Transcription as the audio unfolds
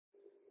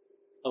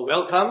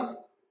Welcome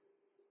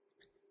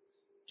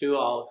to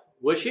our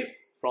worship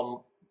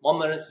from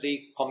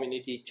Montmorency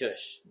Community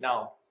Church.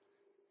 Now,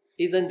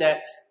 isn't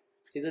that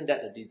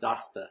a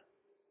disaster?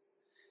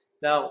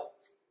 Now,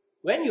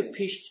 when you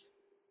pitch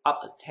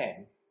up a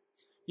tent,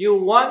 you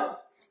want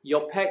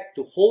your peg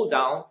to hold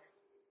down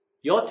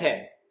your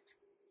tent.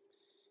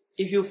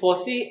 If you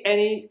foresee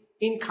any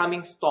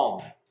incoming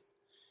storm,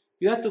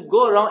 you have to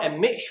go around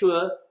and make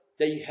sure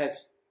that you have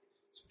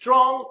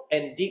strong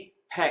and deep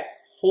peg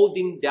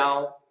holding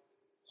down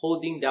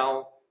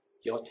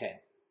your tent.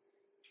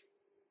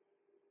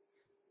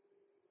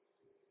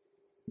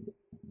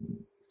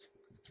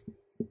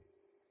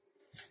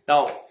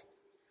 Now,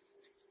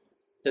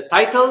 the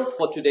title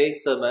for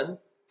today's sermon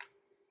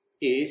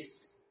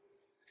is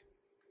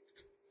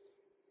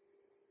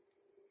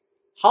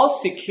How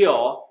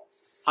Secure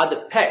Are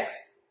the Pegs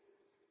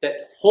That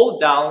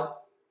Hold Down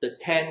the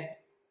Tent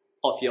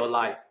of Your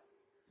Life?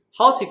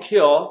 How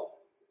secure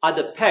are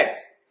the pegs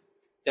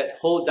that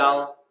hold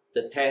down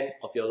the tent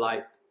of your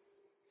life?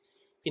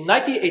 In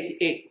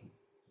 1988,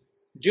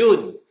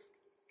 June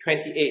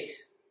 28.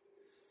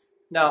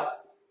 Now,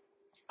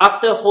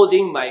 after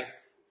holding my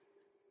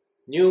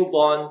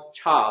newborn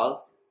child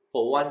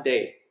for one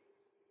day,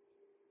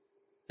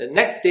 the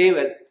next day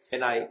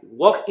when I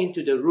walked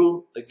into the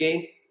room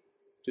again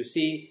to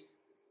see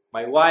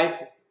my wife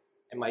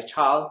and my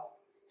child,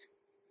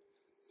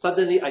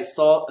 suddenly I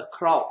saw a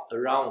crowd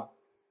around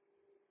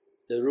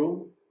the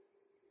room,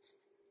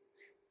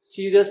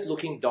 serious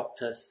looking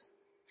doctors,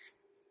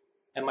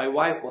 and my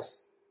wife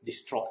was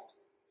distraught.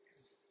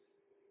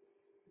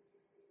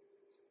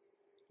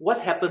 What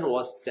happened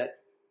was that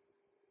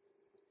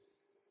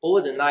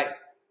over the night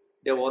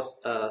there was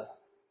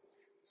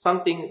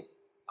something.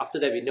 After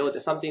that, we know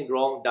there's something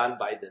wrong done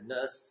by the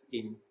nurse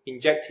in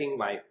injecting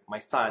my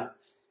son.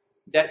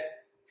 That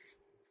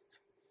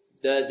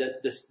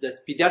the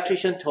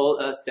pediatrician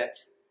told us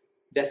that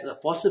there's a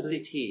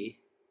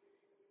possibility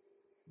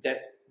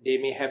that they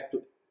may have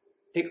to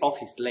take off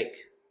his leg.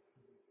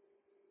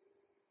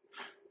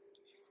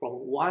 From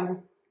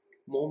one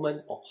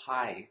moment of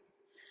high,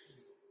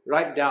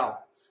 right down,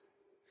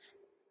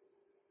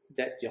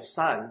 that your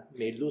son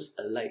may lose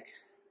a leg.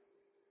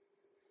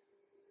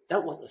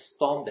 That was a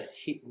storm that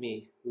hit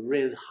me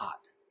real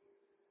hard.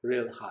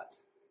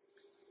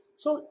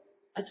 So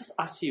I just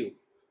ask you,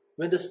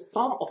 when the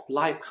storm of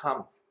life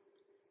comes,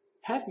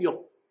 have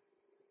your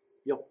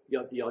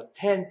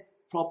tent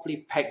properly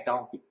packed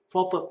down,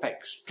 proper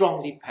packed,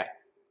 strongly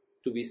packed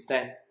to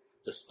withstand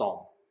the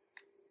storm.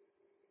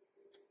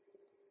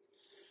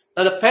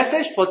 Now the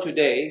passage for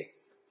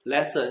today's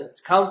lesson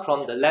comes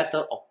from the letter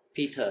of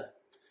Peter.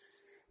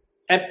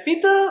 And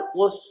Peter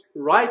was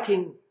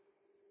writing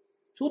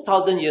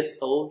 2,000 years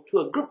old to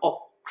a group of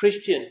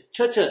Christian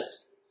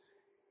churches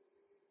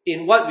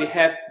in what we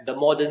have the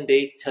modern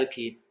day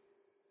Turkey.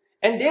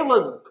 And they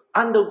were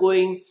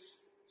undergoing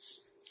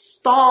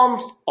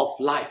storms of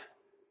life.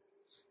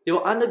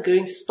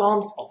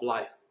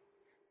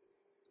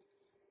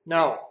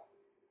 Now,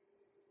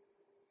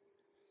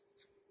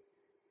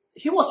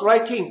 he was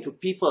writing to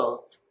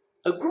people,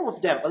 a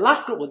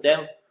large group of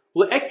them, who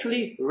were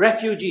actually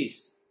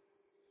refugees.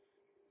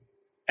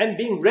 And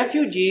being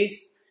refugees,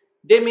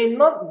 they may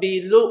not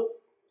be looked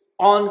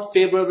on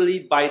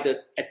favorably by the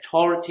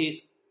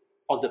authorities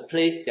of the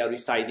place they are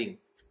residing.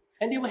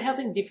 And they were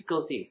having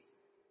difficulties.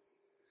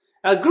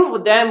 A group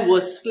of them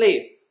were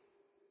slaves.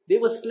 They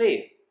were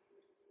slaves.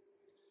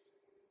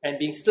 And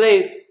being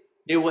slaves,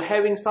 they were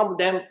having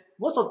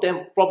most of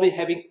them probably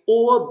having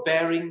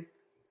overbearing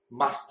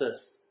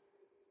masters.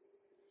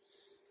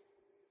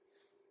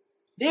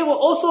 They were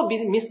also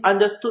being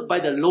misunderstood by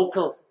the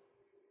locals.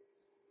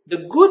 The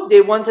good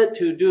they wanted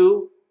to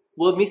do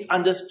were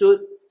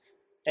misunderstood,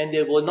 and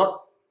they were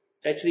not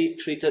actually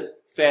treated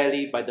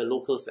fairly by the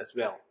locals as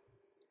well.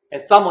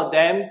 And some of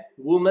them,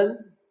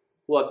 women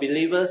who are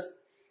believers,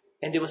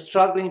 and they were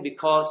struggling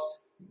because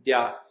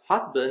their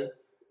husbands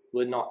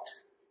were not.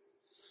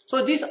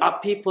 So these are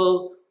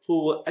people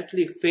who were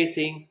actually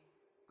facing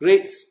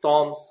great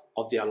storms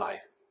of their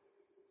life.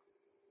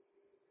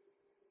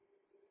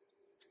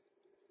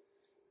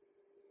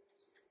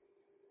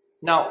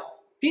 Now,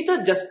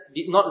 Peter just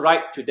did not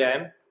write to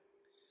them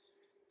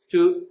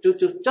to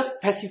just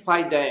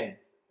pacify them.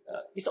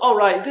 It's all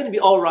right. It's going to be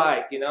all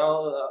right.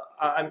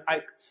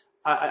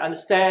 I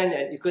understand,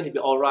 and it's going to be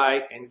all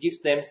right, and gives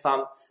them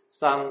some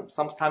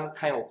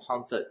kind of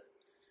comfort.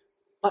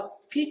 But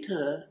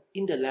Peter,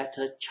 in the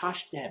letter,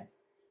 charged them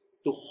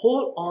to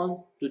hold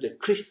on to the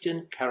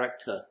Christian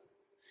character,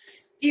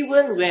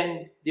 even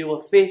when they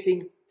were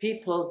facing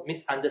people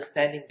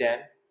misunderstanding them.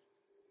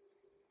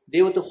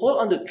 They were to hold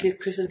on to the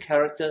Christian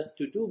character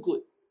to do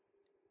good,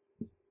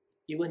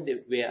 even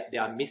where they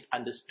are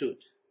misunderstood.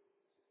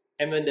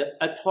 And when the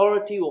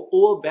authority were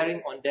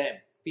overbearing on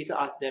them, Peter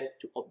asked them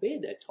to obey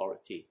the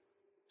authority.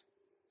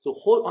 So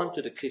hold on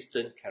to the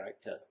Christian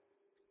character.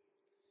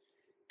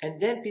 And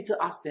then Peter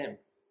asked them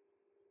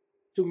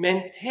to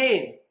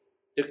maintain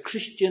the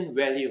Christian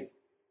value,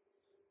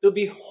 to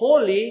be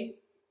holy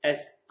as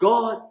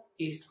God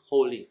is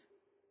holy.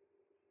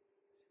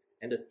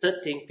 And the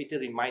third thing, Peter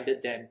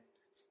reminded them,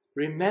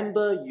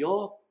 remember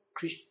your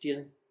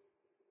Christian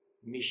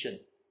mission.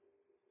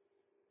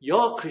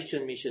 Your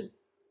Christian mission.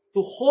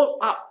 To hold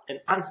up an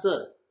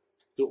answer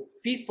to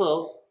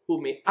people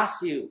who may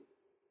ask you,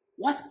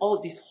 what's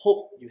all this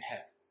hope you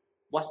have?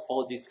 What's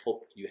all this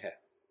hope you have?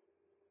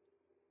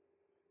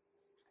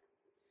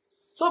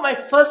 So my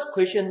first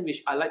question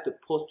which I like to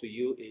pose to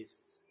you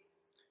is,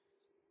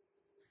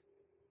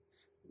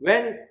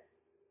 when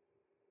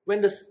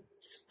the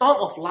storm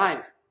of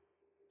life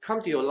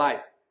comes to your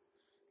life,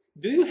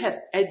 do you have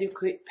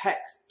adequate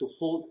pegs to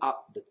hold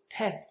up the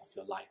tent of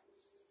your life?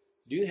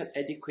 Do you have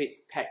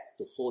adequate peg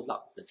to hold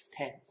up the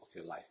tent of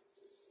your life?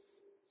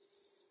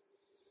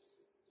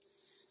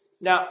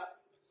 Now,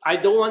 I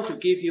don't want to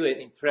give you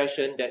an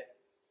impression that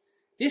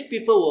these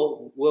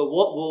people were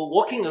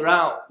walking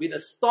around with a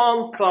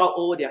storm cloud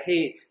over their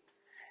head,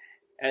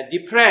 and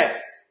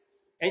depressed,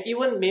 and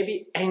even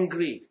maybe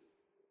angry.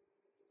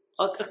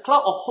 A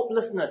cloud of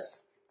hopelessness.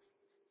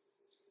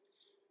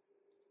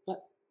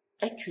 But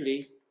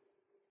actually,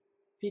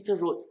 Peter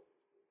wrote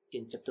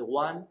in chapter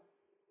 1,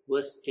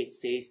 verse 8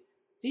 says,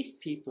 these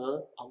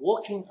people are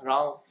walking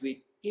around with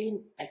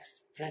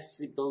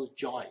inexpressible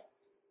joy,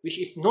 which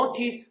is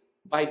noticed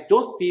by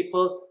those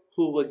people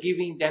who were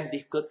giving them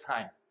difficult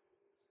time.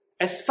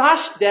 As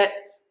such that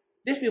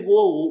these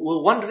people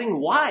were wondering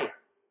why.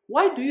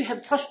 Why do you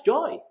have such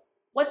joy?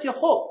 What's your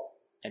hope?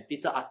 And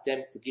Peter asked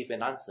them to give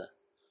an answer.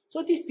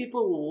 So these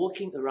people were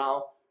walking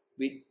around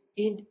with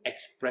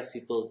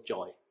inexpressible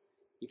joy.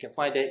 You can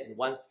find that in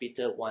 1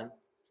 Peter 1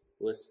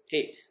 verse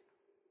 8.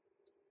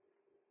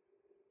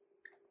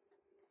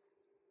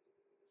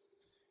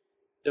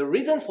 The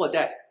reason for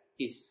that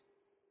is,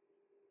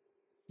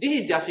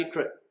 this is their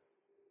secret.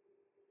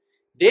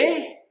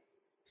 They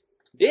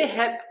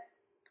had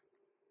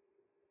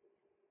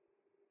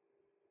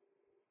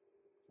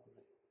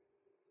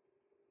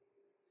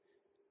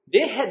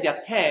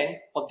their tent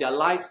of their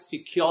life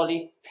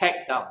securely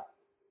packed down.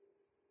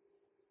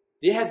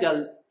 They had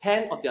their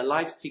tent of their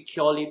life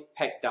securely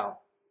packed down.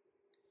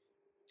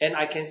 And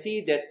I can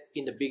see that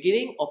in the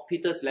beginning of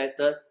Peter's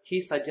letter,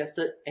 he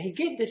suggested, and he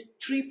gave these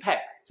 3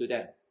 packs to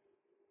them.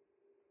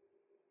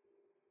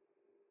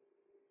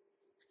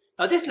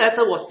 Now this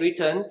letter was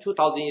written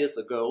 2,000 years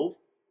ago,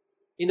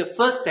 in the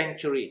 1st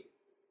century,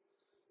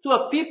 to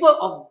a people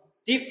of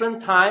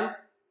different time,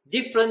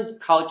 different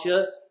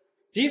culture,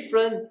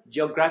 different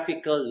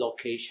geographical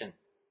location.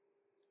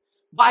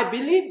 But I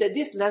believe that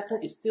this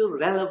lesson is still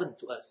relevant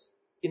to us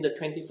in the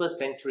 21st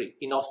century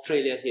in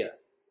Australia here.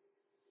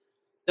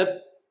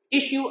 The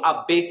issues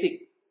are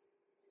basic,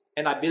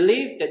 and I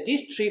believe that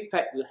these 3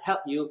 packs will help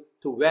you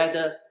to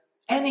weather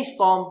any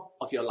storm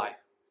of your life.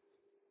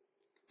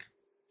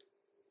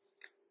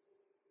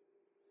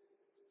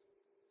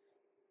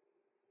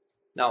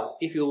 Now,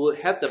 if you will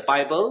have the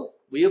Bible,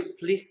 will you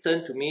please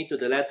turn to me to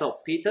the letter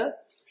of Peter?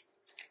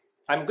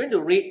 I'm going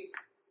to read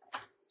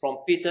from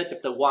Peter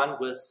chapter 1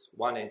 verse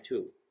 1 and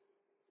 2.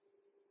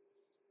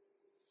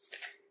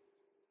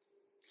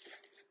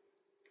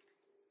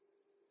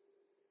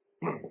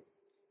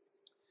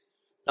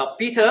 Now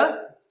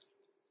Peter,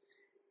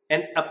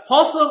 an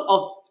apostle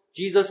of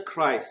Jesus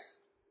Christ,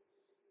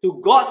 to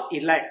God's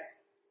elect,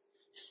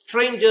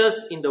 strangers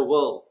in the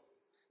world,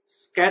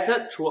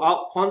 scattered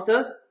throughout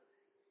Pontus,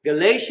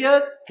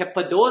 Galatia,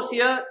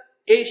 Cappadocia,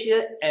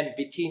 Asia, and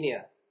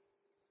Bithynia,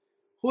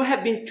 who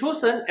have been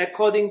chosen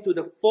according to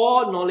the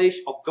foreknowledge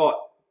of God,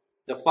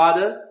 the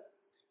Father,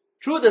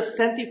 through the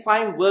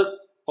sanctifying work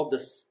of the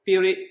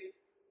Spirit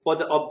for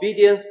the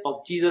obedience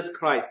of Jesus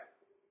Christ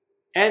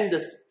and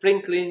the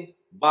sprinkling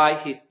by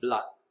His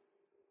blood.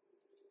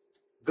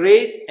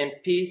 Grace and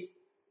peace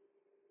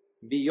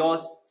be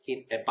yours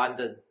in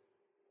abundance.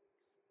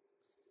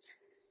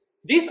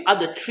 These are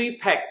the 3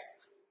 packs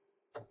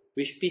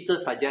which Peter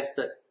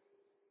suggested,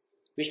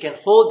 which can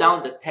hold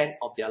down the tent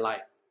of their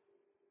life.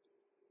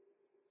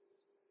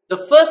 The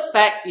first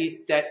pack is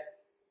that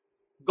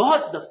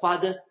God the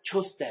Father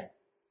chose them.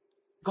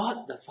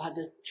 God the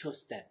Father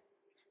chose them.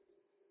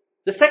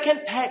 The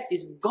second pack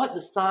is God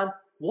the Son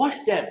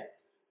washed them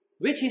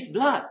with His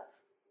blood.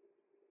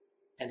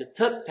 And the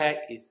third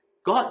pack is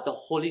God the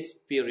Holy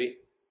Spirit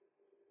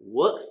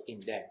works in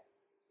them.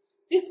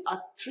 These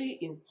are 3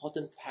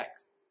 important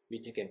packs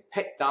which they can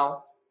pack down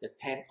the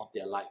tent of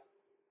their life.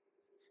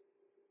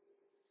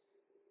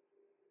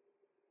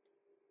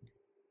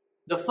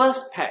 The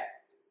first pack,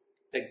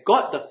 that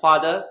God the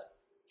Father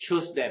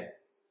chose them.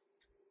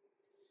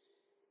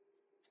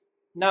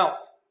 Now,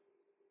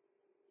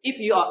 if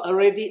you are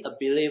already a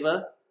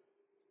believer,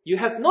 you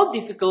have no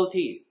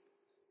difficulty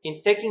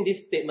in taking this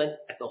statement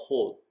as a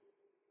whole,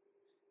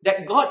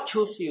 that God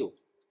chose you.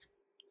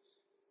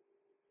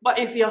 But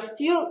if you are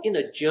still in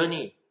a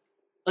journey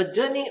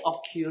of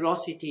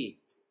curiosity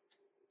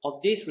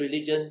of this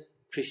religion,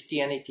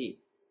 Christianity,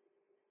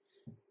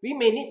 we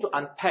may need to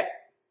unpack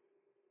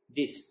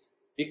this,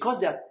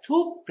 because there are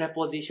 2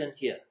 prepositions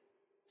here.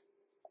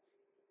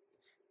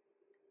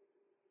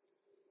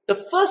 The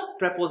first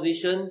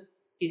preposition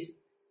is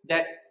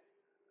that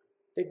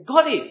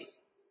God is.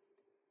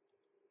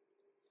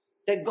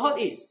 That God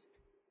is.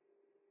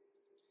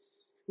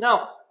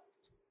 Now,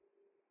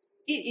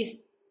 it is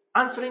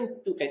answering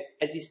to an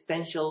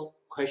existential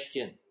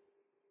question.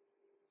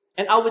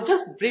 And I will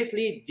just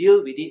briefly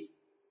deal with it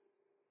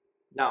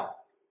now.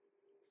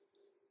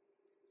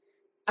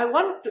 I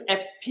want to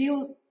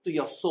appeal to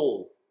your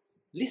soul.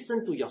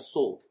 Listen to your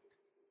soul.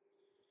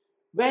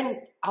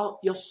 When our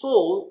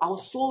soul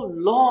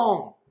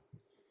long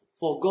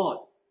for God,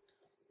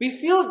 we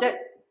feel that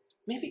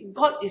maybe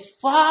God is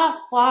far,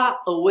 far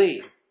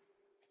away.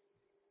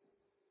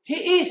 He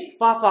is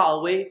far, far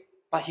away,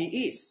 but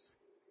He is.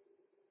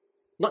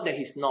 Not that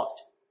He's not.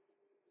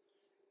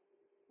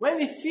 When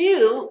we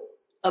feel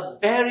a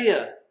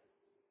barrier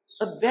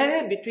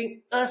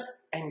between us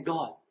and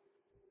God,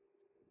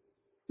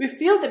 we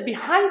feel that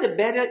behind the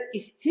barrier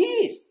is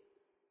His,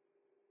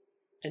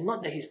 and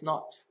not that He's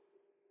not.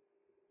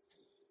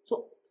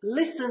 So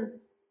listen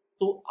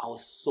to our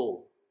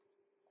soul.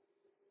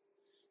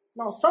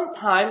 Now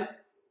sometimes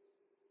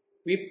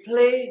we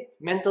play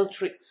mental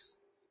tricks,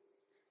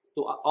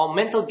 to our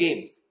mental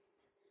games.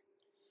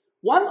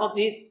 One of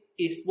it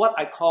is what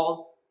I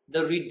call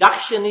the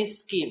reductionist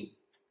scheme.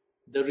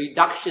 The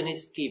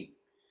reductionist scheme.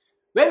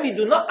 When we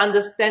do not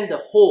understand the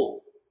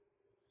whole,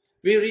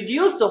 we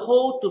reduce the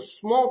whole to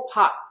small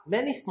part,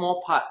 many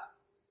small parts.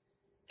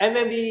 And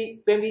when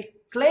we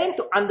claim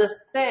to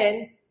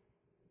understand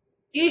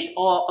each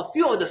or a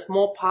few of the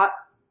small parts,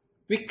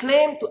 we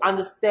claim to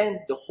understand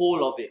the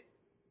whole of it.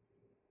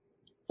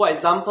 For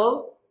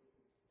example,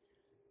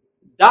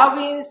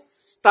 Darwin's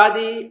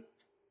study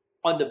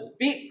on the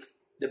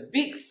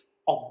beaks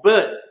of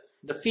birds,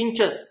 the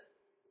finches,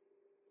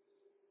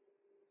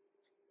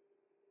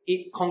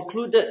 it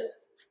concluded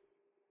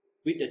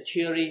with the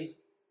theory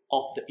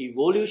of the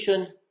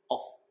evolution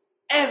of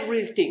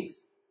everything.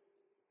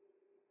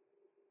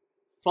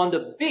 From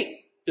the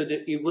beak to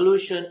the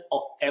evolution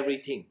of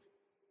everything.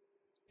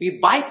 We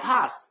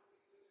bypass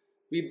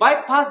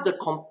the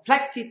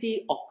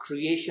complexity of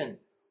creation.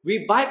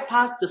 We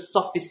bypass the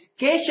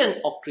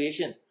sophistication of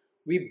creation.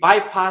 We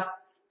bypass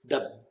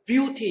the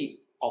beauty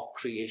of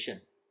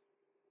creation.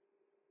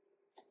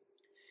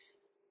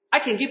 I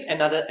can give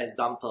another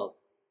example.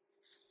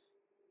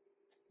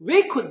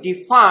 We could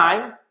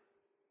define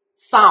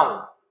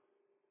sound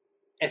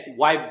as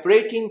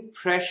vibrating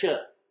pressure,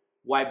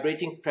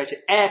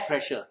 air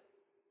pressure,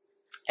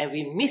 and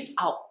we miss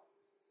out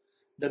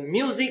the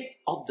music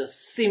of the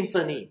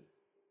symphony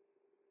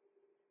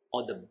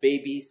or the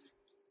baby's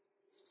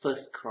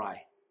first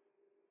cry.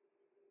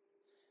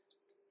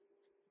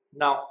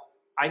 Now,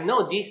 I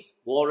know this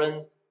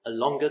warrants a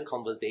longer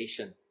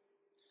conversation,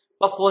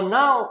 but for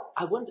now,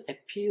 I want to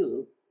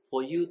appeal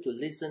for you to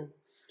listen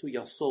to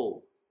your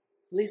soul,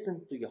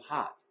 listen to your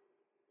heart,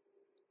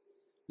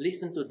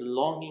 listen to the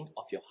longing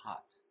of your heart.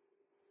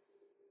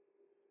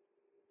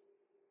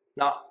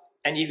 Now,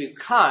 and if you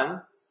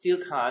still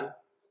can't,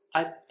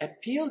 I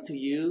appeal to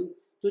you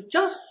to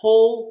just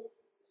hold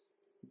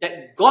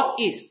that God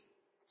is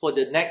for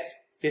the next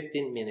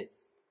 15 minutes.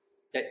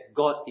 That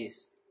God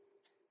is.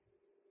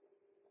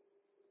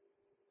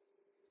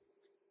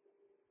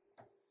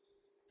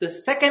 The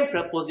second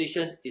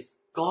preposition is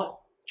God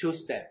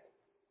chose them.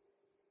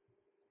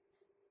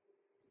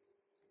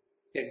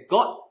 That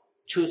God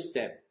chose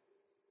them.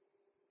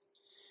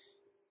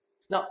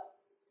 Now,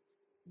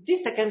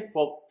 this second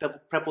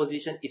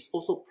preposition is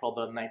also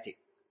problematic.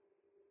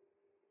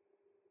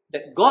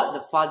 That God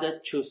the Father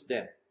chose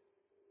them.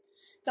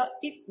 Now,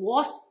 it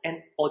was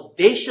an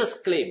audacious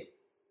claim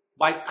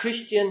by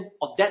Christians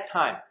of that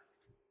time.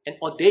 An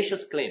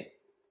audacious claim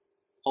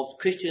of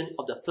Christians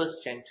of the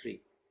first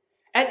century.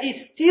 And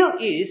it still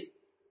is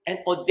an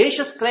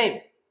audacious claim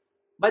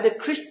by the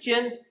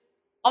Christian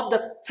of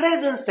the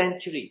present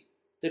century,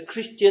 the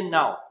Christian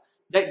now,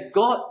 that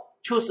God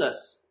chose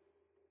us.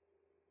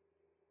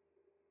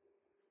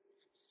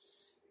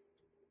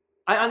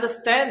 I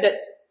understand that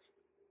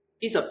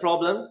it's a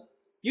problem.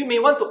 You may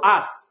want to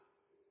ask,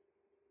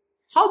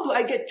 how do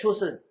I get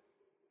chosen?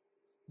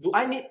 Do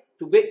I need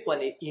to wait for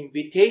an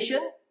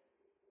invitation?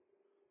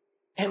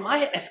 Am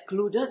I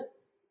excluded?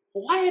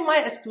 Why am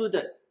I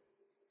excluded?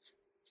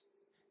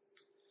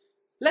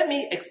 Let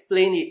me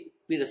explain it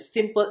with a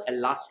simple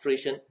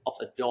illustration of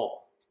a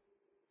door.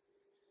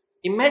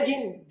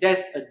 Imagine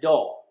there's a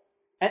door,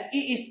 and it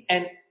is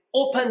an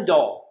open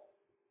door.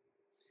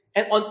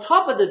 And on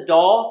top of the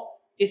door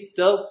is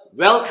the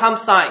welcome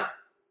sign.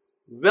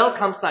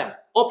 Welcome sign.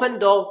 Open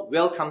door,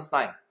 welcome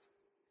sign.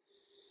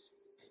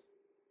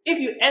 If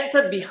you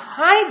enter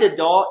behind the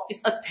door,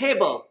 it's a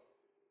table.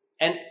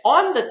 And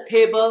on the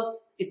table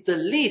is the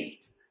list,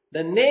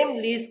 the name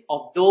list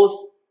of those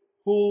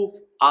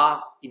who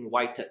are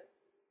invited.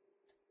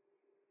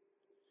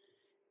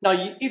 Now,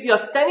 if you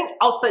are standing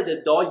outside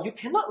the door, you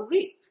cannot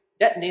read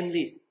that name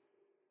list.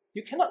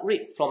 You cannot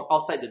read from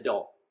outside the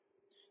door.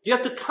 You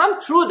have to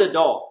come through the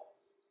door.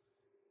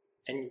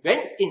 And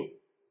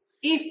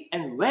if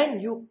and when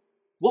you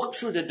walk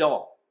through the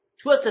door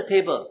towards the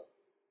table,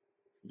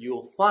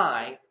 you'll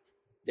find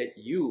that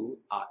you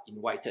are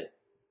invited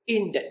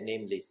in that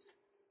name list.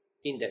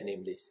 In that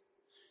name list.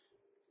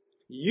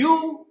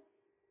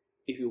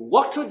 If you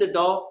walk through the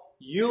door,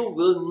 you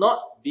will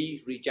not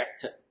be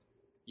rejected.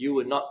 You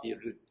will not be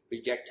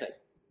rejected.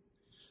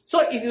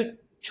 So if you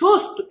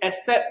choose to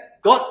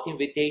accept God's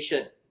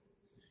invitation,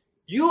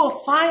 you will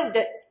find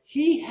that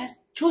He has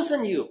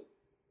chosen you.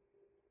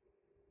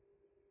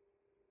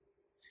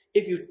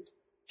 If you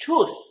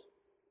choose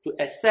to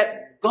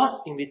accept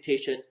God's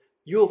invitation,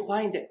 you will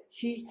find that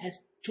He has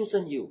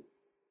chosen you.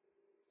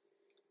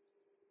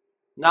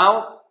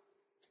 Now,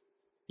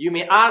 you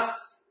may ask,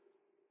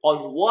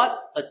 on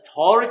what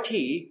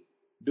authority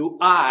do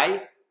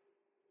I,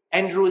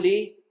 Andrew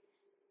Lee,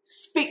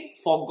 speak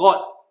for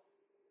God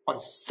on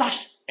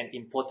such an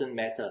important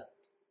matter?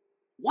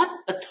 What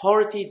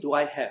authority do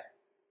I have?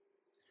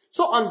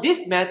 So on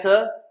this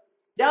matter,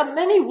 there are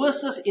many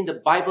verses in the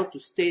Bible to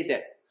state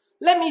that.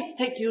 Let me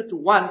take you to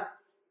one.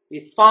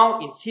 It's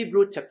found in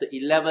Hebrews chapter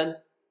 11,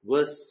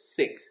 verse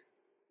 6.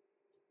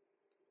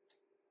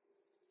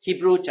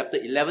 Hebrews chapter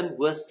 11,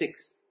 verse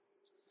 6.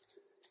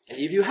 And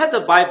if you have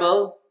the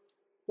Bible,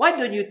 why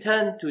don't you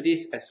turn to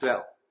this as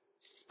well?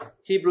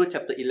 Hebrews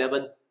chapter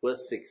 11,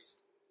 verse 6.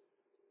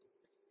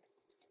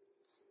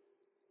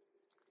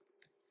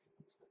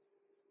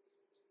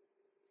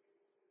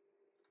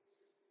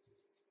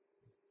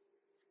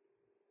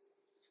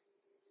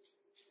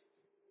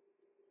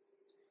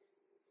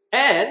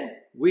 And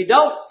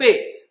without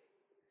faith,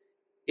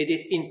 it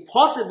is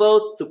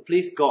impossible to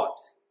please God.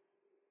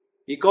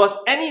 Because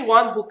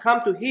anyone who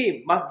comes to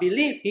Him must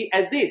believe He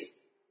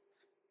exists,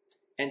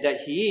 and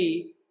that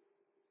He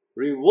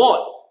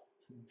rewards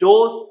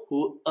those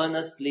who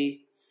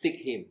earnestly seek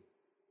Him.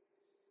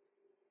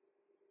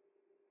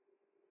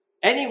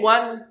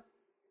 Anyone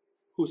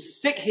who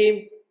seeks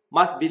Him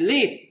must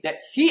believe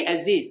that He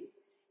exists,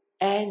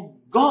 and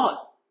God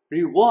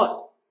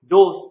rewards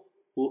those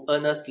who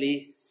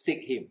earnestly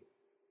seek Him.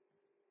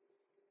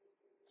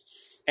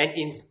 And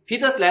in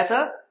Peter's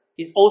letter,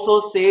 it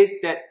also says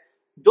that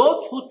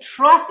those who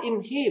trust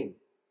in Him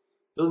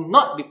will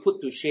not be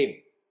put to shame.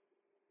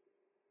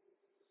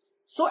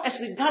 So as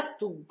regard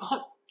to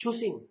God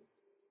choosing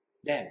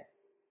them,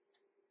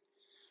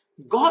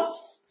 God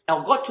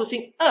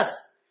choosing us,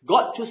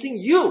 God choosing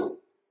you,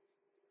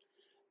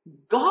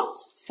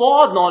 God's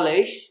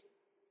foreknowledge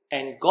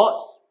and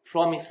God's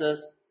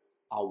promises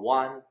are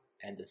one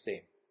and the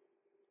same.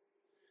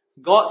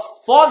 God's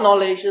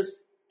foreknowledge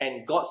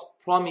and God's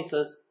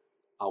promises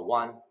are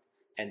one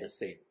and the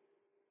same.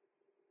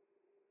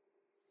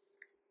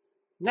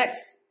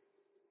 Next,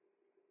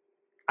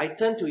 I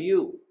turn to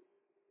you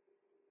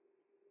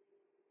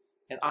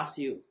and ask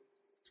you,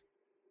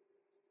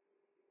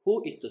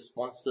 who is the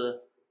sponsor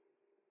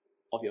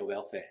of your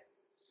welfare?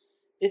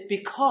 It's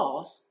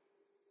because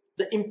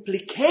the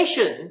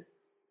implication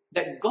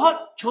that God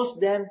chose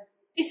them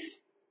is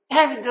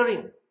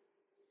staggering.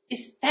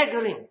 It's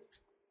staggering.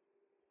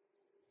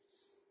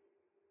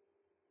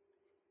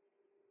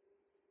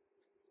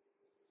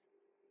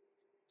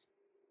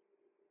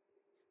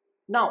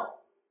 Now,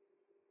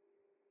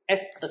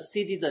 as a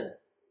citizen,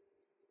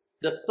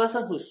 the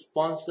person who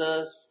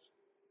sponsors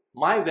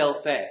my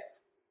welfare,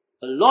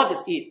 a lot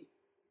of it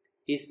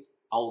is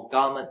our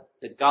government,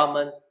 the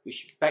government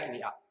which back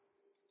me up.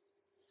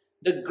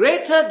 The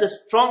greater, the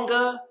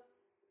stronger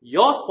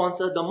your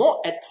sponsor, the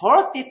more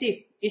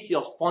authoritative is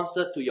your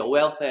sponsor to your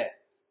welfare,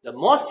 the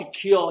more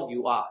secure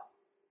you are.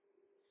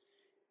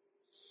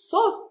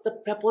 So the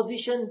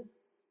proposition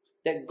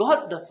that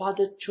God the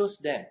Father chose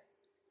them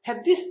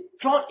have this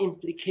strong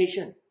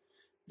implication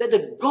that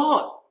the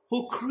God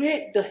who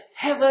created the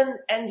heaven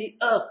and the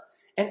earth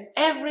and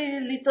every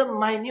little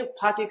minute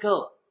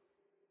particle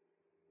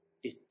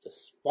is the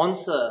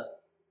sponsor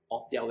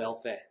of their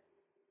welfare.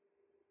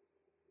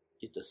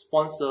 Is the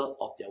sponsor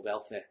of their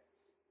welfare.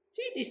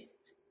 This is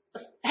a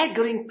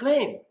staggering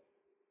claim.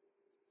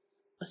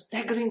 A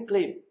staggering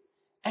claim.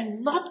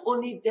 And not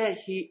only that,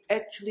 He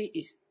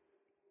actually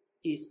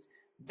is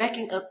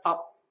backing us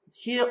up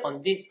here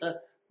on this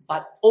earth,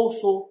 but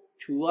also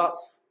throughout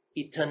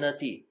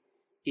eternity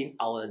in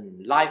our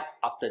life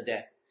after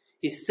death.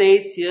 It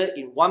says here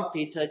in 1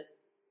 Peter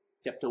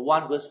chapter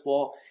 1 verse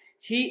 4,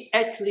 He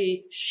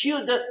actually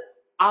shielded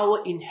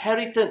our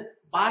inheritance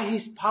by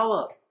His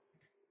power.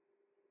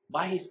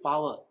 By His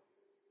power.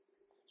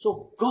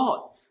 So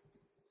God,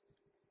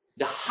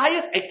 the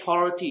highest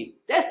authority,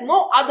 there's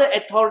no other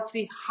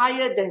authority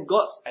higher than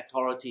God's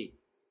authority.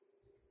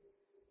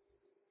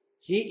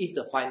 He is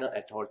the final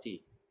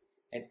authority.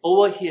 And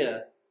over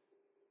here,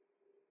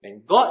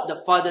 when God the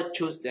Father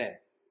chose them,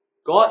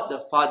 God the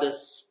Father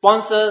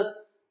sponsors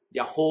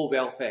their whole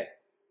welfare.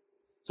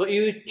 So if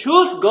you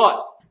choose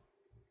God,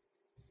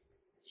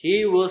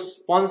 He will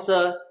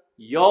sponsor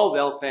your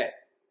welfare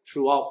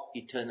throughout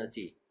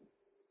eternity.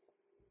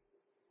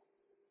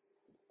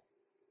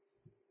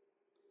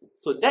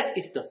 So that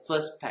is the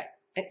first fact.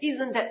 And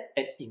isn't that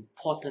an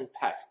important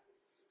fact?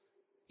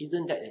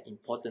 Isn't that an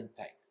important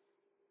fact?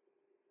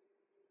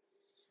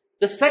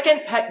 The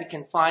second fact we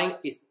can find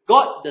is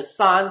God the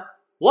Son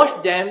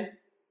washed them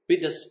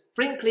with the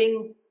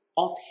sprinkling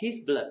of His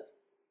blood.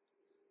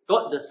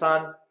 God the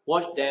Son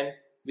washed them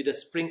with the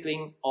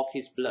sprinkling of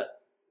His blood.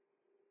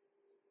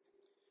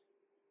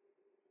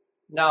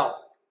 Now,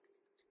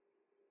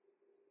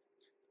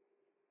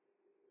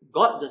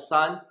 God the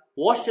Son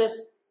washes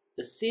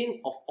the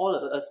sin of all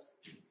of us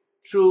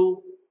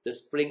through the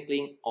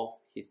sprinkling of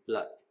His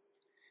blood.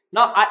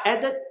 Now, I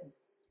added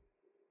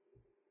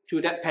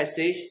to that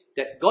passage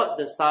that God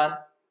the Son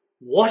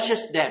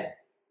washes them.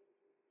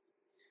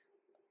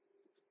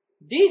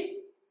 This,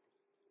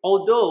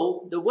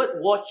 although the word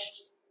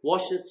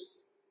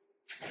washes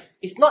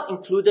is not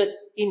included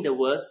in the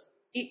verse,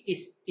 it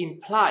is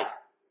implied.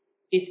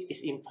 It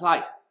is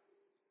implied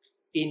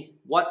in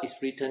what is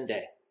written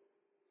there.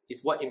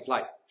 It's what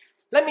implied.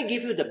 Let me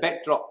give you the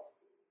backdrop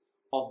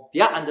of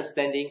their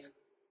understanding,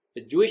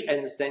 the Jewish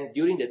understanding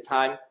during the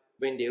time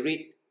when they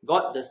read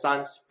God the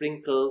Son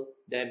sprinkled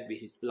them with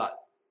His blood.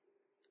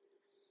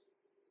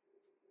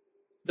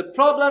 The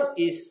problem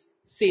is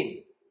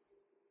sin.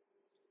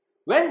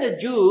 When the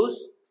Jews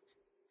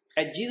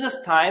at Jesus'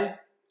 time,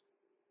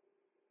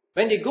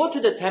 when they go to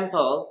the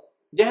temple,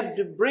 they have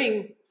to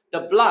bring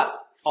the blood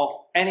of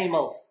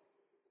animals.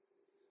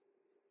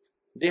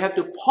 They have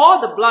to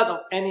pour the blood of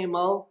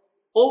animal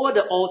over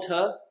the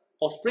altar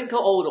or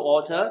sprinkle over the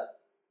altar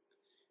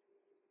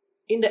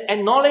in the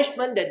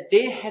acknowledgement that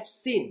they have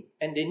sinned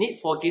and they need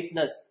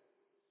forgiveness.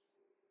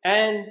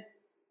 And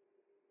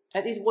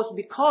it was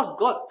because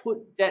God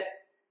put that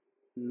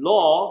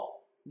law,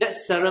 that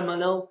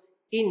ceremonial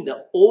in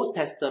the Old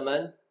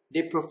Testament,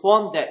 they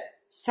performed that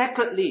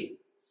sacredly.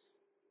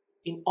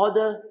 In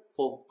order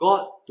for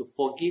God to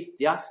forgive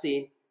their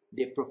sin,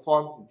 they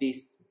performed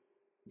this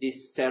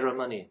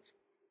ceremony.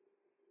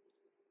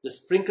 The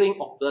sprinkling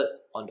of blood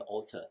on the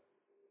altar.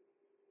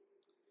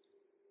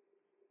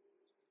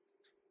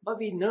 But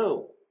we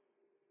know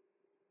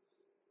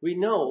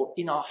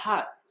in our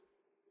heart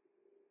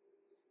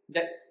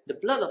that the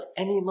blood of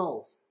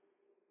animals,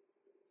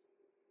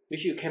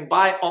 which you can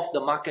buy off the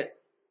market,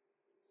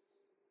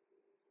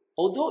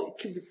 although it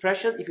can be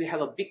precious if you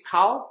have a big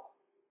cow,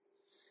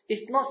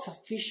 it's not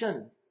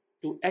sufficient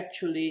to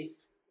actually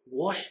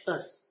wash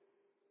us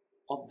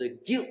of the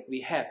guilt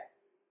we have.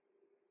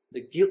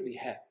 The guilt we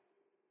have.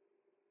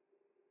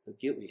 The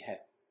guilt we have.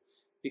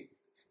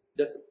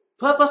 The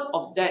purpose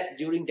of that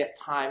during that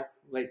time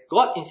when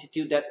God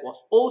instituted that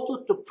was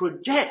also to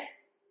project,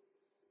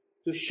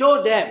 to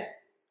show them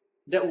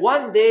that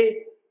one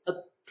day a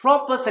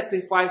proper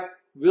sacrifice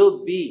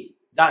will be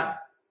done.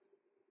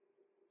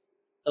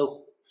 A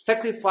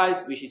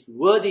sacrifice which is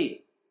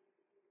worthy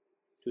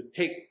to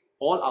take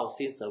all our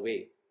sins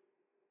away.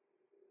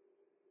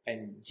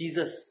 And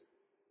Jesus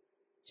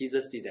did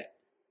that.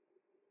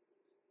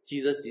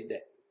 Jesus did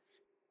that.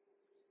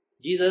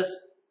 Jesus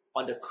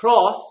on the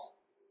cross,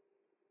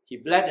 He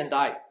bled and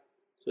died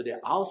so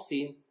that our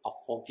sins are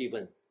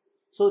forgiven.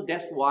 So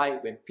that's why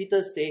when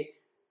Peter said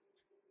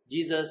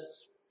Jesus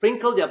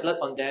sprinkled their blood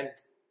on them,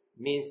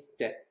 means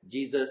that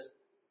Jesus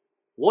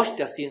washed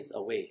their sins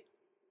away.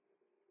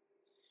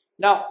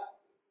 Now,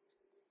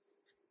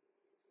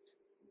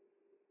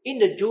 in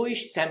the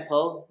Jewish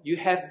temple, you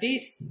have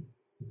this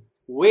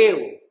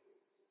veil,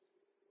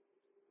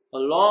 a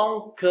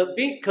long,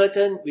 big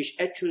curtain which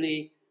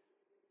actually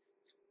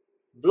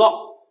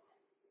block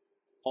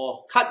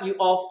or cut you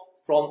off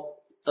from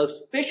a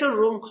special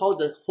room called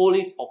the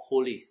Holies of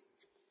Holies.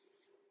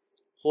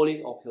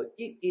 Holies of Holies.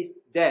 It is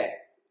there.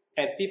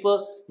 And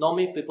sinful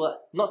people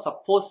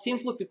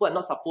are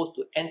not supposed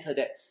to enter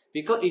that.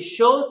 Because it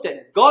shows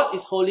that God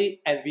is holy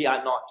and we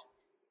are not.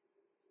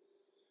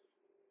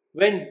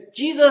 When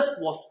Jesus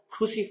was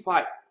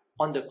crucified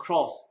on the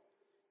cross,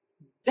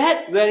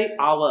 that very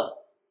hour,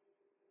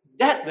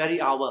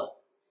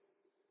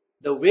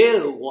 the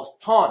veil was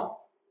torn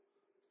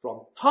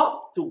from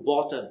top to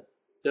bottom.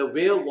 The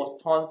veil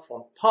was torn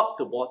from top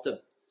to bottom.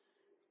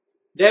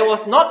 There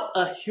was not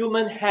a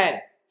human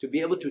hand to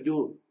be able to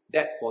do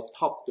that from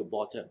top to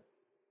bottom.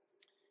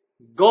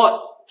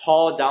 God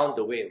tore down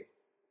the veil.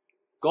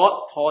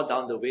 God tore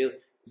down the veil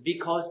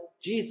because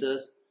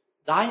Jesus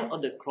dying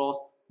on the cross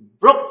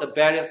broke the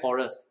barrier for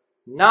us.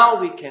 Now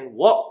we can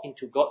walk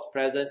into God's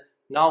presence.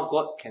 Now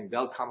God can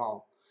welcome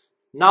us.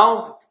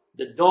 Now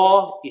the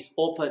door is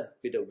open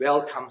with a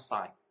welcome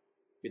sign.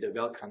 With a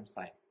welcome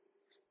sign.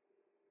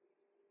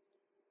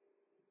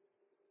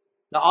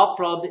 Now our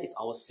problem is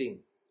our sin.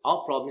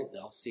 Our problem is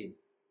our sin.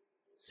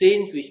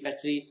 Sin which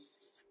actually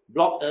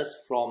blocked us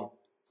from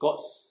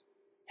God's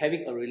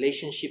having a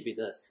relationship with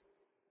us.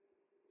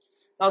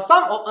 Now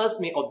some of us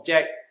may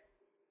object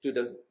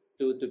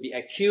to be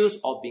accused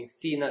of being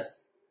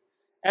sinners.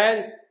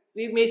 And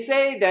we may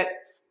say that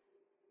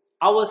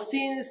our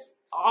sins,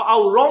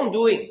 our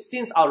wrongdoing,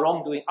 sins are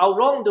wrongdoing. Our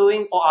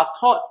wrongdoing or our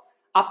thought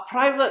are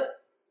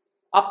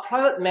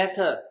private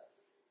matter.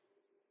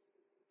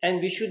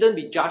 And we shouldn't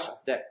be judged of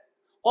that.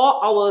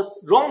 Or our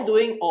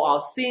wrongdoing or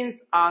our sins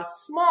are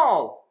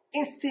small,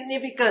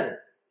 insignificant.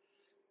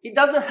 It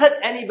doesn't hurt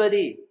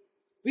anybody.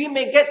 We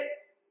may get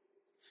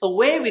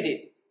away with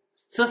it.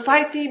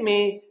 Society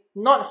may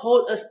not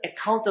hold us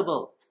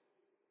accountable,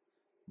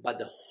 but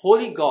the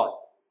Holy God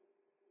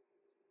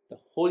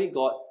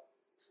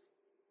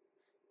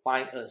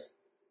find us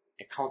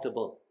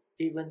accountable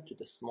even to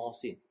the small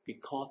sin,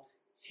 because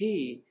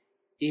He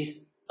is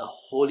a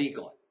holy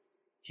God.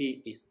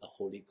 He is a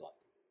holy God.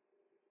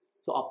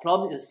 So our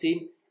problem is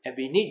sin, and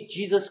we need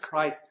Jesus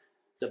Christ,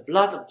 the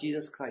blood of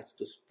Jesus Christ,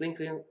 to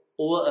sprinkle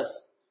over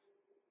us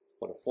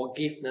for the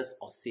forgiveness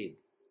of sin.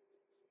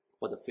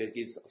 For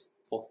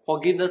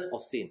forgiveness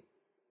of sin.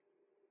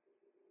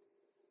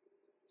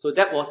 So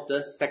that was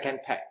the second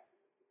pact.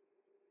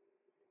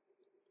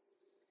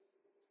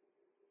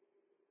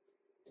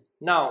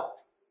 Now,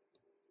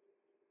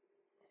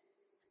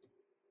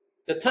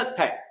 the third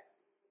pact.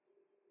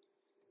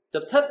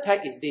 The third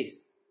pact is this: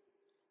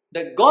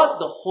 that God,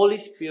 the Holy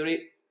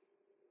Spirit,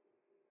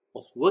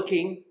 was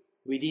working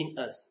within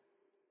us.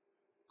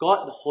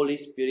 God, the Holy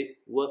Spirit,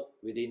 worked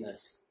within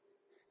us.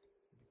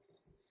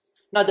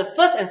 Now, the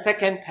first and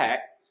second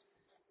pact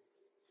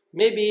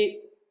may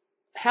be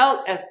held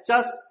as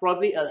just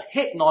probably a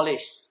head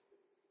knowledge,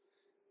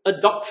 a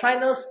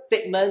doctrinal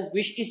statement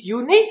which is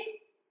unique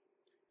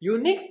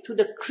to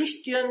the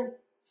Christian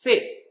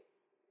faith.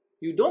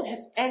 You don't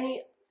have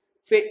any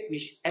faith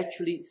which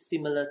actually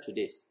similar to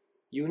this.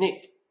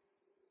 Unique.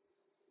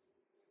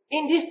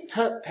 In this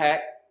third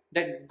pact,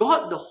 that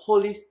God, the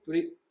Holy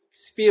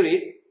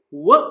Spirit,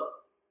 work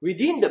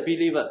within the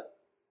believer,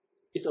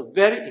 is a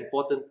very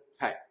important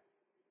pact,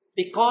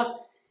 because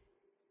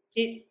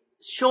it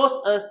shows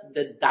us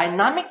the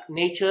dynamic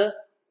nature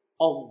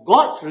of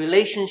God's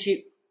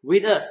relationship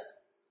with us.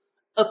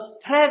 A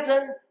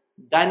present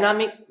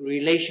dynamic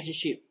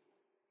relationship.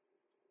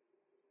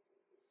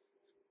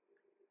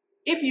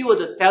 If you were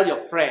to tell your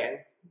friend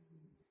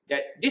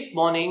that this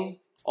morning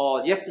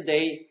or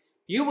yesterday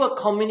you were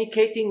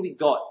communicating with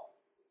God,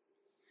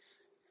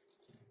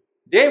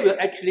 they will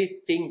actually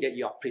think that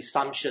you are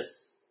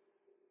presumptuous.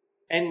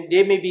 And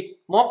they may be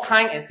more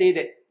kind and say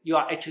that you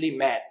are actually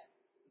mad.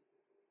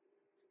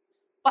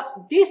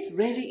 But this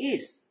really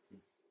is.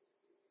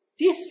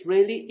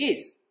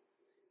 It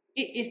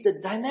is the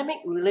dynamic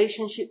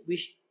relationship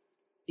which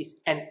is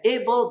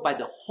enabled by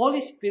the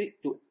Holy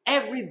Spirit to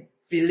every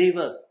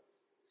believer.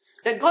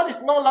 That God is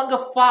no longer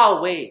far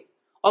away.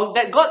 Or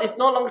that God is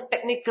no longer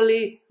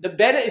technically, the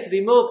barrier is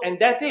removed and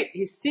that's it.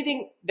 He's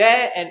sitting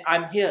there and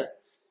I'm here.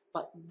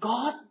 But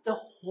God, the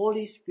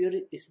Holy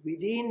Spirit, is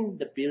within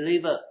the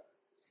believer.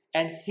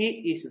 And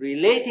He is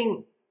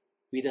relating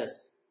with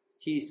us.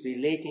 He is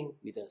relating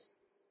with us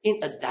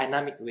in a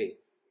dynamic way.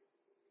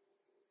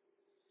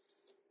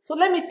 So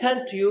let me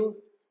turn to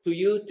you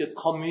the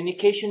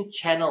communication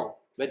channel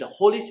where the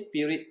Holy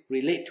Spirit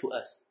relates to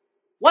us.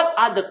 What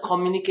are the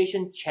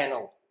communication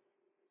channels?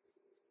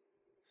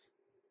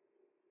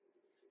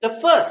 The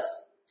first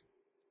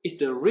is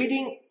the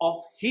reading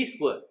of His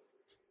Word,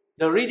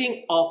 the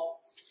reading of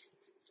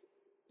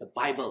the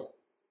Bible,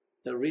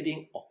 the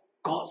reading of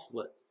God's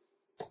Word.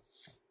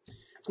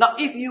 Now,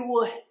 if you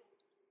were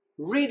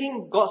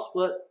reading God's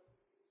Word,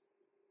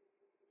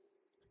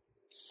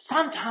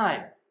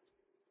 sometime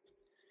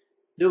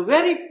the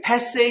very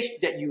passage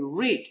that you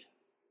read,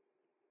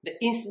 the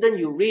incident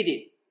you read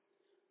it,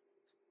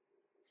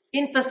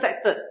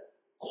 intersected,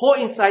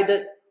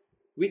 coincided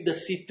with the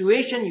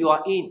situation you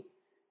are in.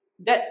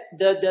 That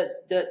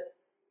the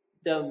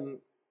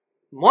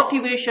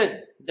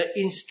motivation, the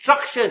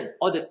instruction,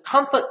 or the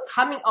comfort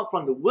coming out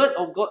from the Word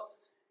of God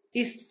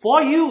is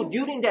for you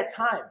during that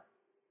time.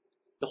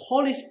 The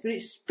Holy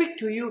Spirit speak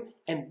to you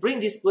and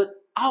bring this Word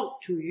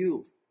out to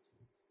you.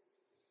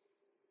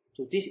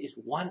 So this is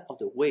one of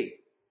the ways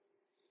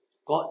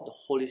God, the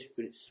Holy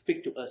Spirit,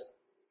 speak to us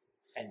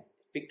and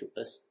speak to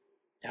us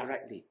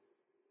directly.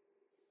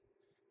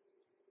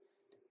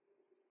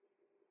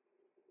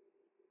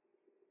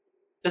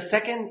 The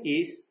second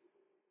is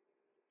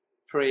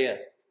prayer.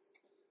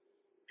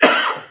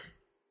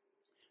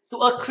 To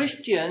a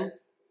Christian,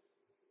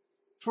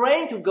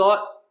 praying to God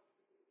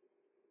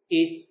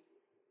is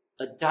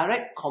a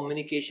direct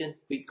communication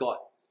with God.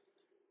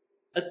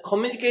 A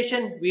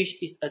communication which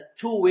is a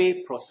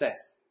two-way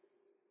process.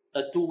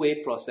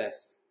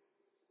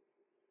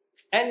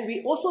 And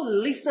we also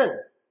listen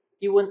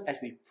even as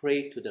we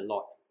pray to the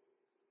Lord.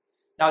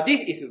 Now this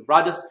is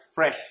rather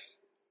fresh.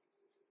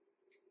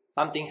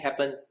 Something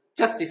happened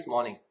just this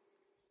morning.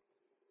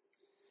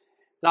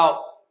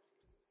 Now,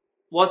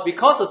 it was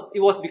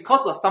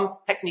because of some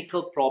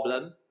technical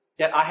problem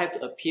that I had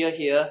to appear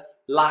here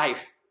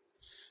live.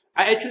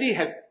 I actually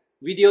have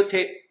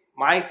videotaped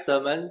my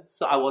sermon,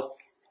 so I was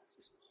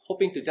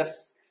hoping to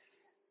just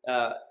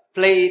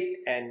play it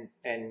and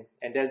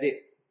that's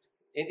it.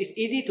 And it's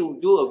easy to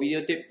do a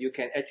videotape. You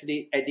can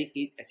actually edit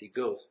it as it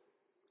goes.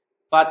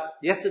 But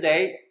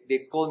yesterday they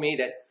called me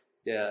that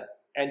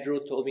Andrew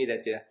told me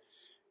that the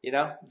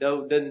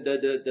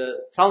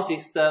sound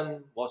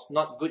system was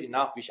not good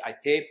enough, which I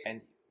taped,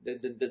 and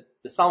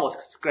the sound was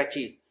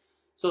scratchy.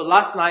 So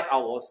last night I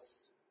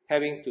was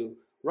having to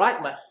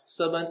write my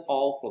sermon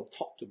all from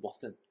top to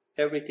bottom,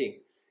 everything,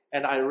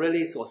 and I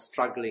really was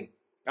struggling.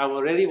 I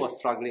really was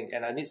struggling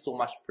and I need so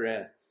much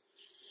prayer.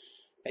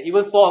 And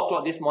even 4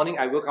 o'clock this morning,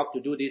 I woke up to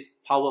do this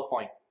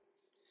PowerPoint.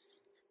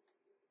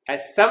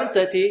 At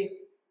 7:30,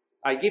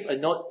 I give a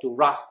note to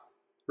Raf.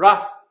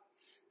 Raf,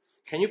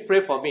 can you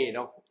pray for me?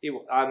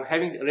 I'm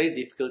having really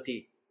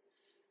difficulty.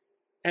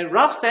 And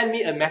Raf sent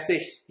me a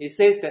message. He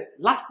says that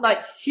last night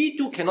he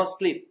too cannot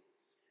sleep.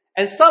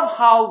 And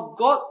somehow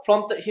God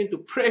prompted him to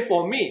pray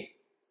for me.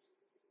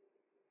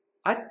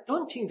 I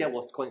don't think that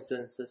was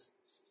coincidences.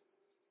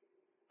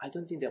 I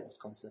don't think that was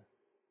concern.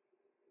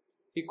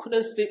 He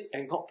couldn't sleep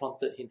and God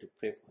prompted him to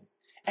pray for him.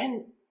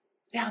 And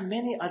there are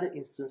many other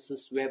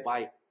instances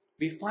whereby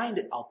we find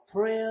that our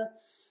prayer,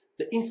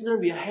 the incident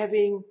we are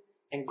having,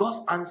 and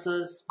God's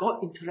answers,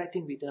 God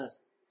interacting with us,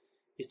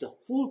 is the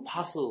full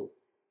puzzle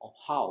of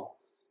how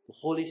the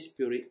Holy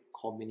Spirit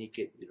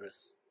communicates with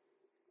us.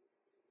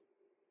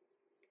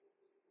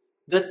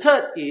 The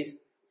third is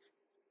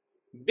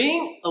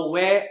being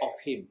aware of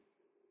Him.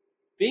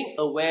 Being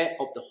aware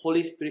of the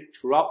Holy Spirit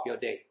throughout your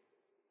day.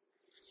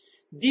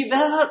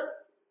 Develop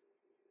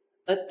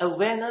an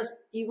awareness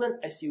even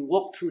as you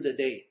walk through the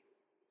day.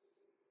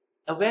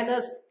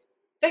 Awareness,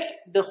 take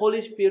the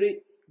Holy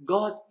Spirit,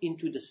 God,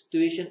 into the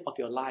situation of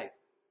your life.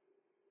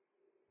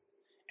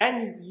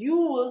 And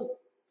you'll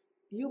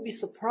be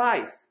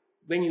surprised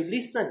when you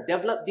listen,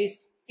 develop this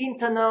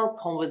internal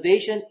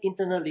conversation,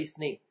 internal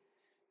listening,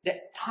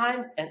 that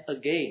times and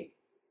again,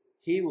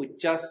 He would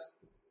just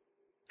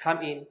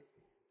come in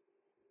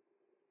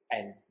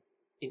and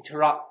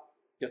interrupt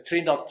your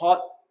train of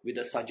thought with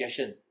a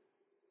suggestion.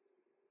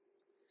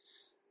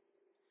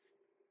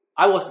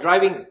 I was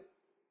driving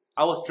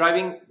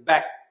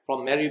back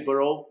from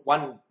Maryborough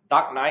one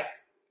dark night.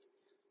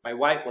 My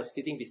wife was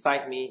sitting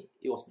beside me.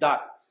 It was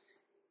dark.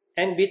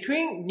 And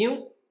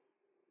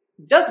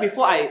just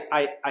before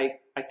I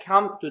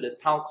come to the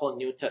town called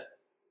Newton,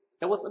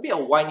 there was a bit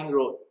of winding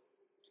road.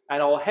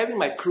 And I was having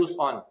my cruise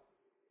on.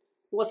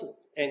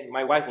 And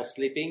my wife was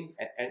sleeping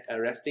and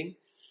resting.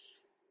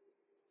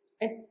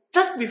 And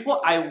just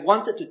before I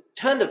wanted to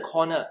turn the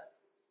corner,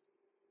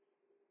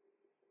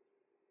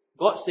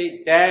 God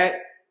said, a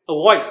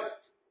voice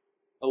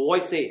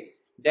said,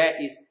 there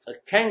is a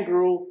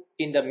kangaroo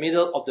in the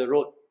middle of the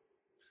road.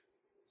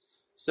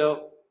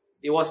 So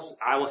I was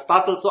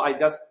startled, so I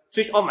just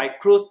switched on my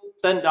cruise,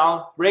 turned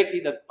down, braked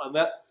it,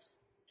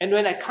 and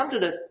when I come to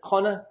the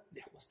corner,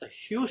 there was a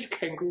huge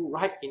kangaroo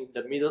right in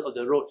the middle of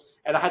the road.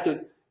 And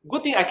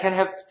good thing I can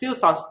have still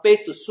some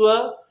space to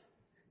swerve,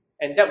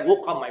 and that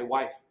woke up my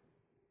wife.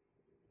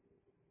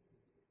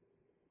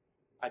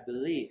 I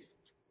believe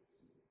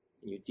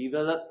when you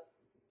develop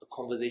a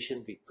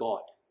conversation with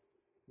God,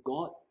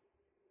 God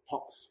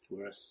talks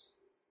to us.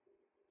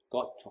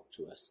 God talks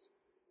to us.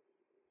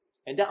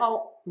 And there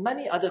are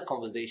many other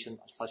conversations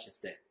such as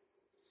that.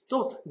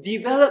 So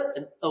develop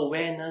an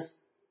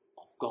awareness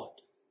of God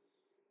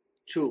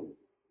through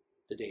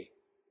the day.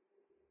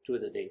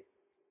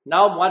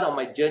 Now one of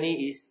my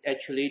journey is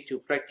actually to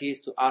practice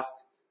to ask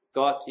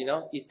God,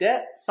 is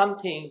there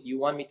something you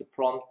want me to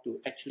prompt to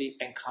actually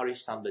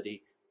encourage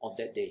somebody of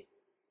that day?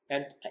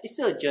 And it's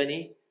still a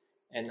journey,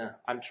 and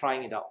I'm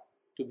trying it out.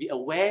 To be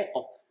aware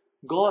of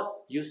God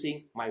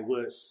using my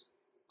words.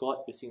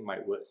 God using my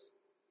words.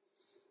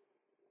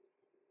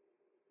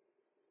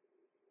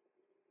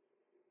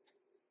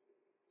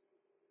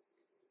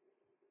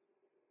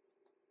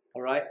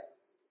 Alright?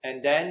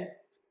 And then,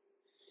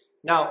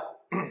 now,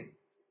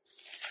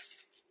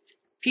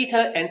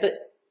 Peter ended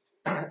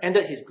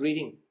his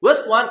greeting.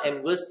 Verse 1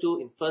 and verse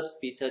 2 in 1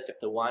 Peter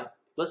chapter 1,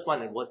 verse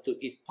 1 and verse 2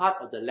 is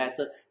part of the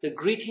letter, the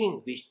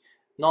greeting which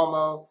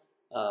normal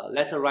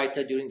letter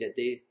writer during that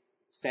day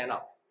sent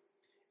out.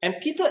 And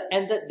Peter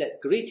ended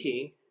that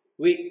greeting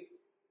with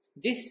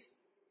this: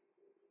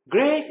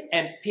 grace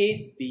and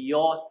peace be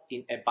yours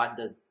in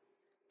abundance.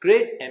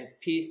 Grace and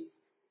peace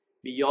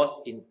be yours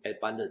in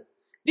abundance.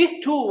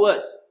 These two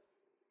words,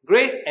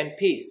 grace and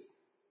peace,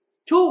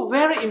 two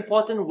very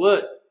important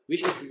words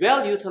which is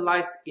well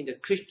utilized in the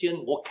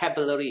Christian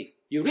vocabulary.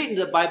 You read in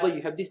the Bible,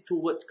 you have these two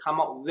words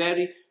come out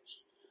very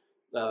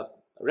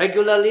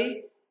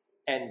regularly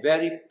and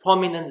very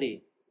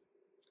prominently.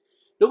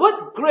 The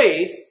word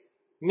grace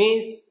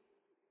means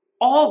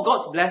all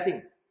God's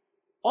blessing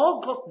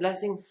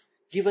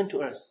given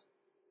to us.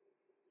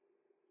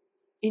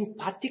 In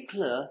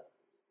particular,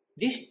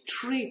 these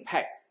three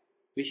packs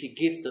which He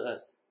gives to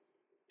us.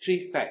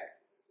 Three packs.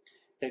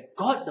 That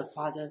God the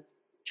Father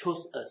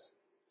chose us.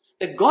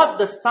 That God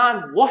the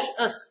Son washed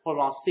us from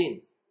our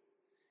sins.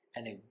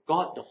 And that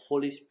God the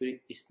Holy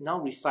Spirit is now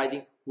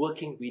residing,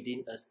 working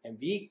within us. And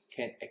we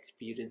can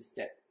experience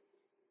that.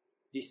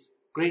 This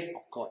grace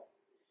of God.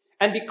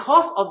 And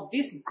because of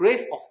this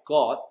grace of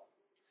God,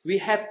 we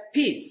have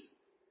peace.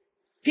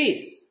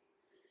 Peace.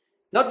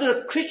 Now to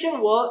the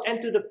Christian world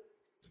and to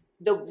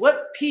the word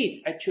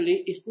peace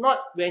actually is not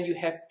when you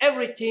have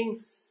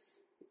everything,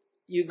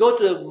 you go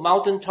to the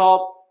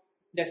mountaintop,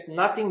 there's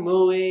nothing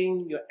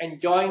moving, you're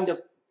enjoying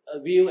the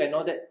view and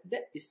all that.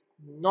 That is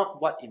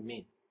not what it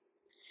means.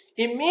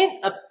 It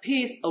means a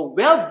peace, a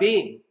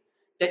well-being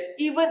that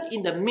even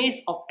in the midst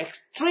of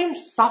extreme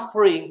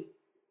suffering,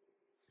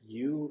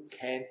 you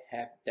can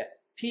have that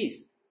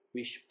peace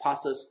which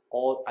passes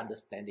all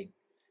understanding.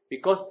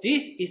 Because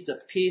this is the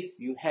peace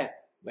you have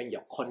when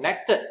you're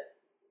connected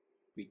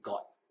with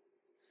God.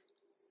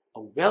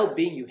 A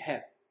well-being you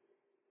have.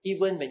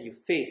 Even when you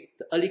face,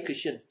 the early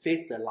Christians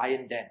face the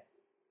lion den,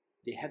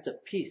 they have the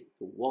peace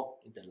to walk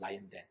in the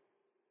lion den.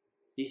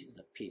 This is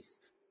the peace.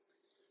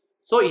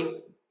 So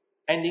in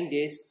ending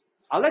this,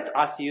 I'd like to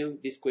ask you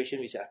this question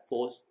which I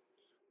posed.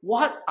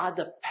 What are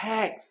the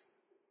pegs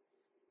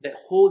that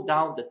hold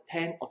down the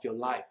tent of your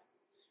life?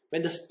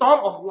 When the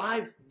storm of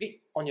life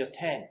beat on your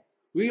tent,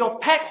 will your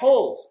peg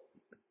hold?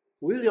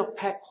 Will your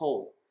peg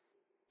hold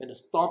when the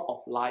storm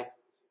of life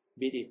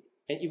beat it?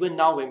 And even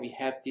now when we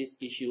have this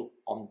issue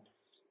on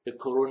the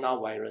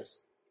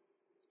coronavirus.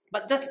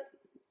 But that's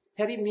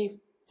telling me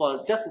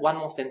for just one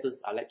more sentence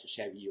I'd like to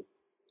share with you.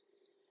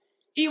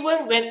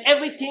 Even when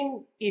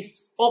everything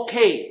is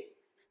okay,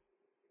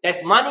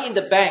 there's money in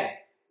the bank,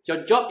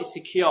 your job is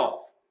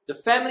secure, the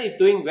family is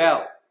doing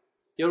well,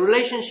 your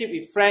relationship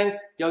with friends,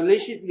 your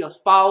relationship with your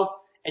spouse,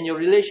 and your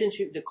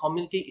relationship with the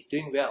community is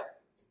doing well.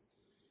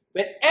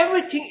 When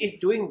everything is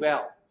doing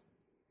well,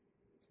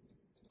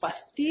 but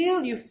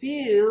still you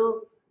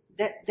feel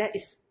that there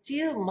is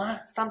still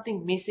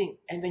something missing,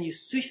 and when you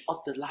switch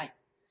off the light,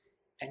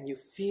 and you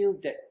feel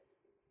that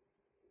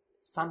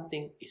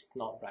something is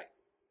not right,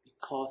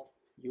 because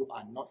you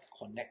are not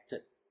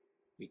connected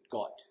with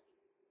God.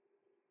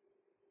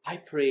 I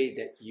pray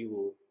that you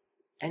will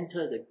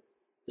enter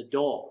the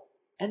door,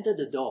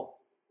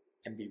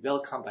 and be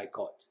welcomed by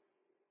God.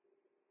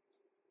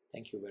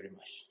 Thank you very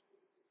much.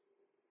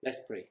 Let's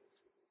pray.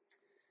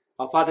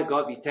 Our Father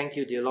God, we thank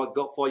you, dear Lord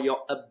God, for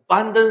your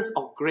abundance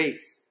of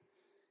grace,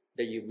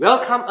 that you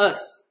welcome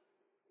us.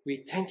 We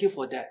thank you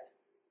for that.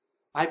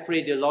 I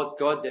pray, dear Lord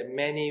God, that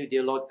many,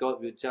 dear Lord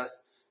God,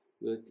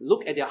 will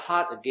look at their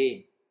heart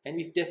again. And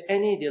if there's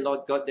any, dear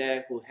Lord God,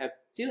 there who have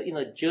still in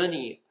a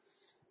journey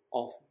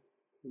of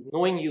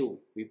knowing you,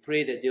 we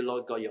pray that, dear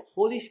Lord God, your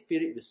Holy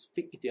Spirit will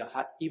speak into their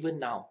heart even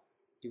now.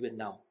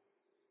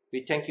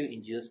 We thank you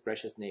in Jesus'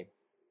 precious name.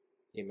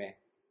 Amen.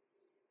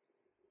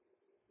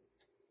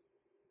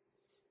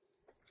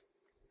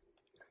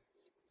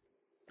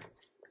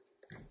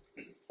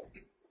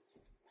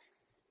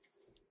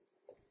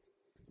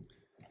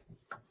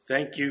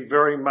 Thank you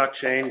very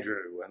much,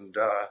 Andrew, and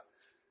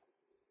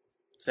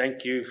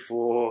thank you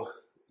for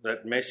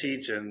that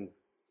message and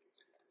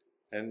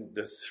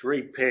the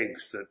 3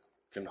 pegs that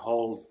can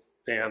hold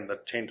down the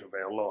tent of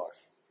our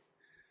life.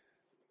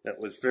 That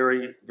was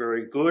very,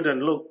 very good.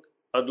 And look,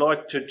 I'd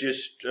like to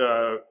just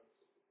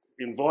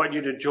invite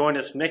you to join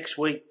us next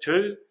week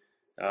too.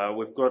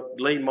 We've got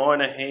Lee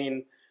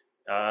Minahan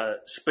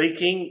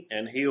speaking,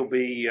 and he'll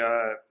be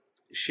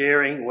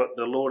sharing what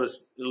the Lord has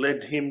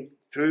led him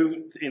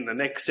through in the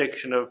next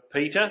section of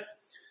Peter.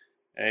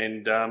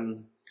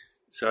 And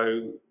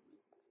so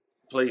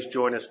please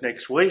join us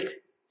next week,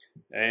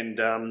 and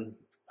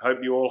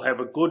hope you all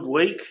have a good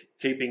week,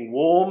 keeping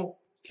warm,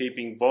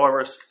 keeping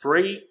virus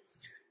free.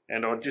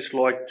 And I'd just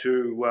like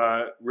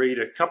to read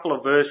a couple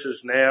of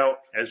verses now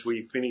as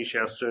we finish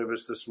our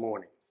service this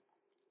morning.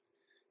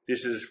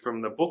 This is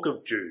from the book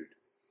of Jude.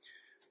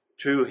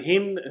 To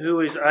him who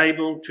is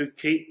able to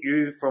keep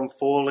you from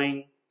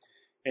falling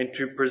and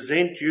to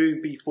present you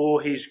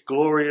before his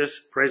glorious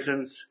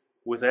presence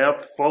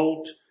without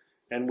fault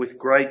and with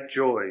great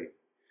joy.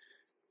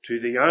 To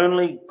the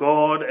only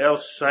God, our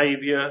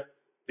Saviour,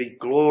 be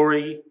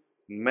glory,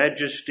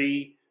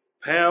 majesty,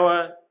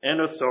 power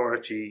and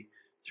authority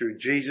through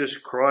Jesus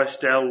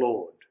Christ our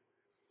Lord,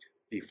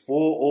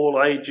 before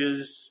all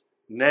ages,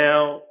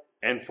 now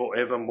and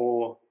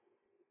forevermore.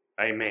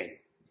 Amen.